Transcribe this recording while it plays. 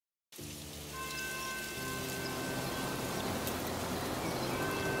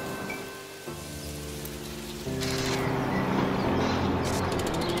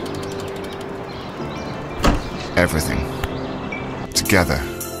everything together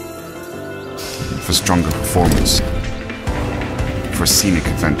for stronger performance, for scenic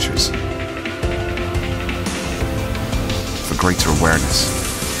adventures, for greater awareness,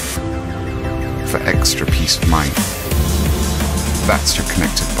 for extra peace of mind. That's your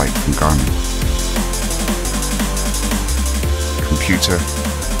connected bike from Garmin. Computer,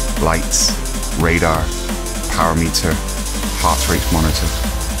 lights, radar, power meter, heart rate monitor,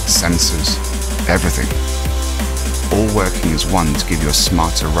 sensors, everything. All working as one to give you a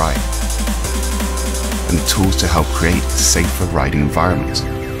smarter ride. And the tools to help create a safer riding environment.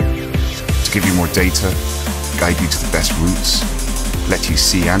 To give you more data, guide you to the best routes, let you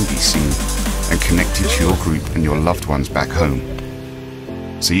see and be seen, and connect you to your group and your loved ones back home,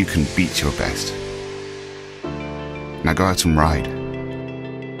 so you can beat your best. Now go out and ride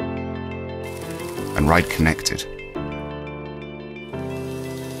connected.